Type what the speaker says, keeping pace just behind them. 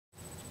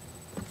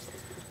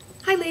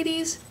Hi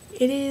ladies,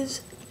 it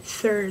is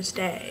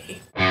Thursday.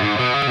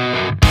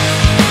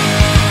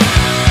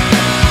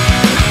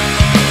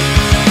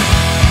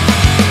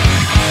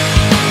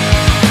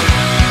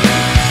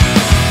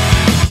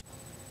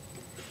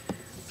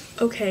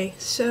 Okay,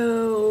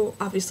 so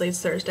obviously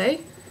it's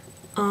Thursday.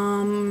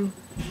 Thus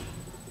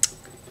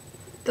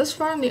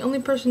far I'm the only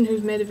person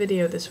who's made a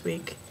video this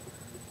week.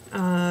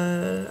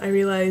 I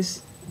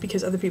realize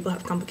because other people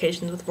have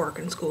complications with work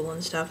and school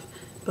and stuff,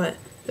 but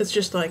it's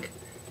just like,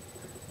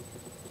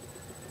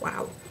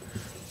 wow.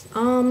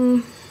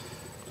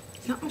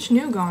 Not much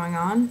new going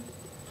on.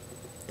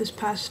 This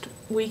past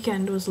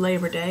weekend was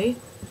Labor Day,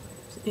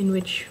 in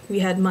which we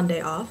had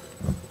Monday off.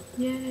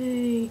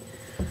 Yay!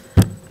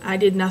 I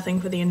did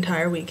nothing for the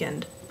entire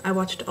weekend. I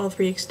watched all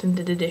 3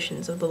 extended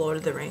editions of The Lord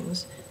of the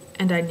Rings,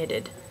 and I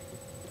knitted.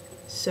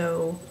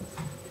 So,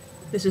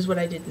 this is what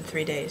I did in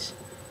 3 days.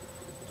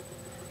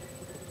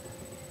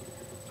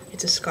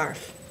 It's a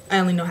scarf. I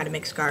only know how to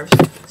make scarves,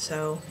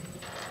 so...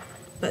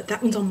 But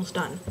that one's almost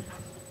done.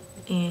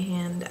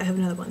 And I have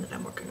another one that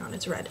I'm working on.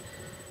 It's red.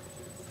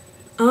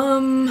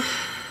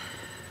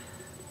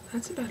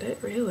 That's about it,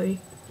 really.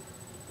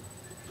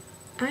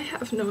 I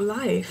have no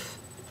life.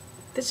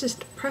 This is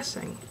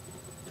depressing.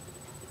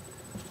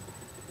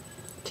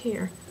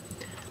 Tear.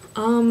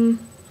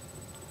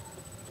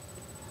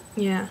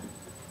 Yeah.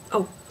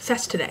 Oh,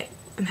 Fest today.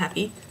 I'm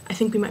happy. I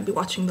think we might be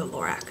watching the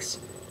Lorax,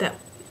 that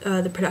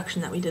the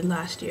production that we did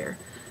last year.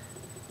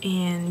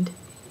 And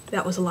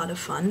that was a lot of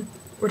fun.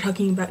 We're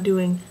talking about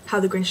doing How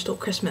the Grinch Stole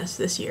Christmas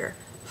this year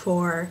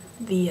for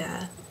the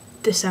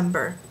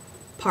December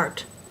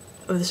part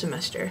of the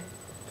semester.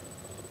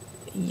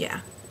 Yeah,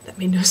 that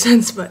made no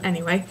sense, but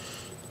anyway.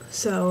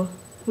 So,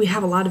 we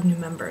have a lot of new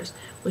members,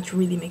 which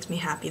really makes me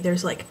happy.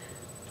 There's like,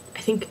 I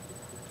think,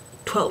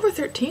 12 or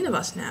 13 of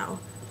us now,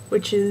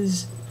 which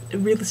is a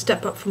real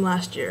step up from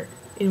last year,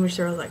 in which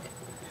there were like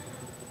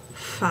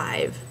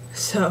 5.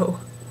 So,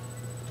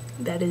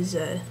 that is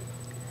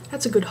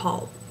that's a good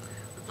haul.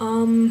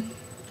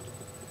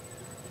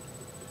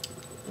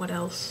 What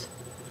else?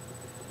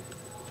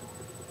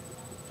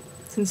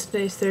 Since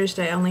today's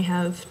Thursday, I only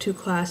have 2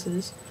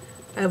 classes.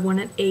 I have one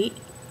at 8,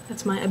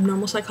 that's my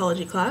abnormal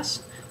psychology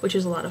class, which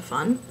is a lot of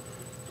fun.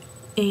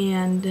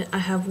 And I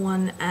have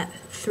one at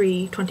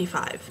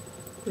 3:25,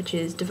 which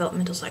is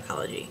developmental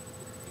psychology.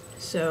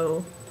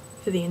 So,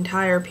 for the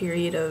entire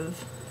period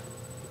of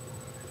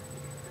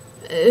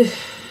a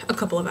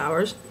couple of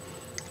hours,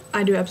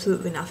 I do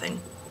absolutely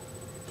nothing.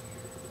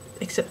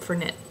 Except for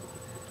knit.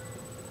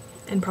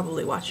 And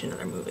probably watch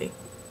another movie.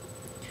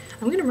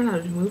 I'm gonna run out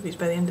of movies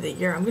by the end of the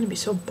year. I'm gonna be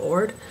so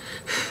bored.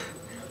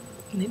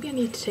 Maybe I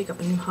need to take up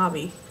a new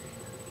hobby.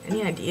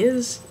 Any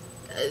ideas?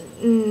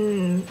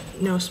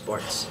 No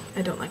sports.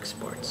 I don't like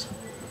sports.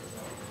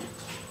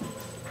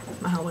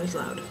 My hallway's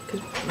loud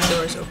because my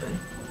door's open.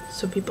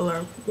 So people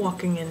are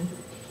walking in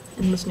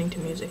and listening to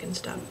music and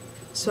stuff.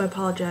 So I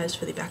apologize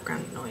for the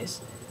background noise.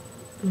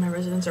 And my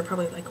residents are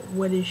probably like,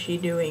 what is she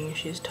doing?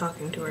 She's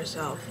talking to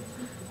herself.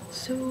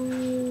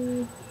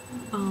 So,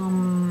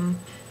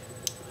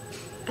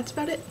 that's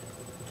about it.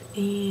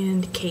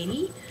 And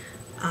Katie,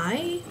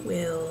 I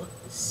will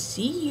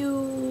see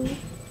you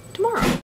tomorrow.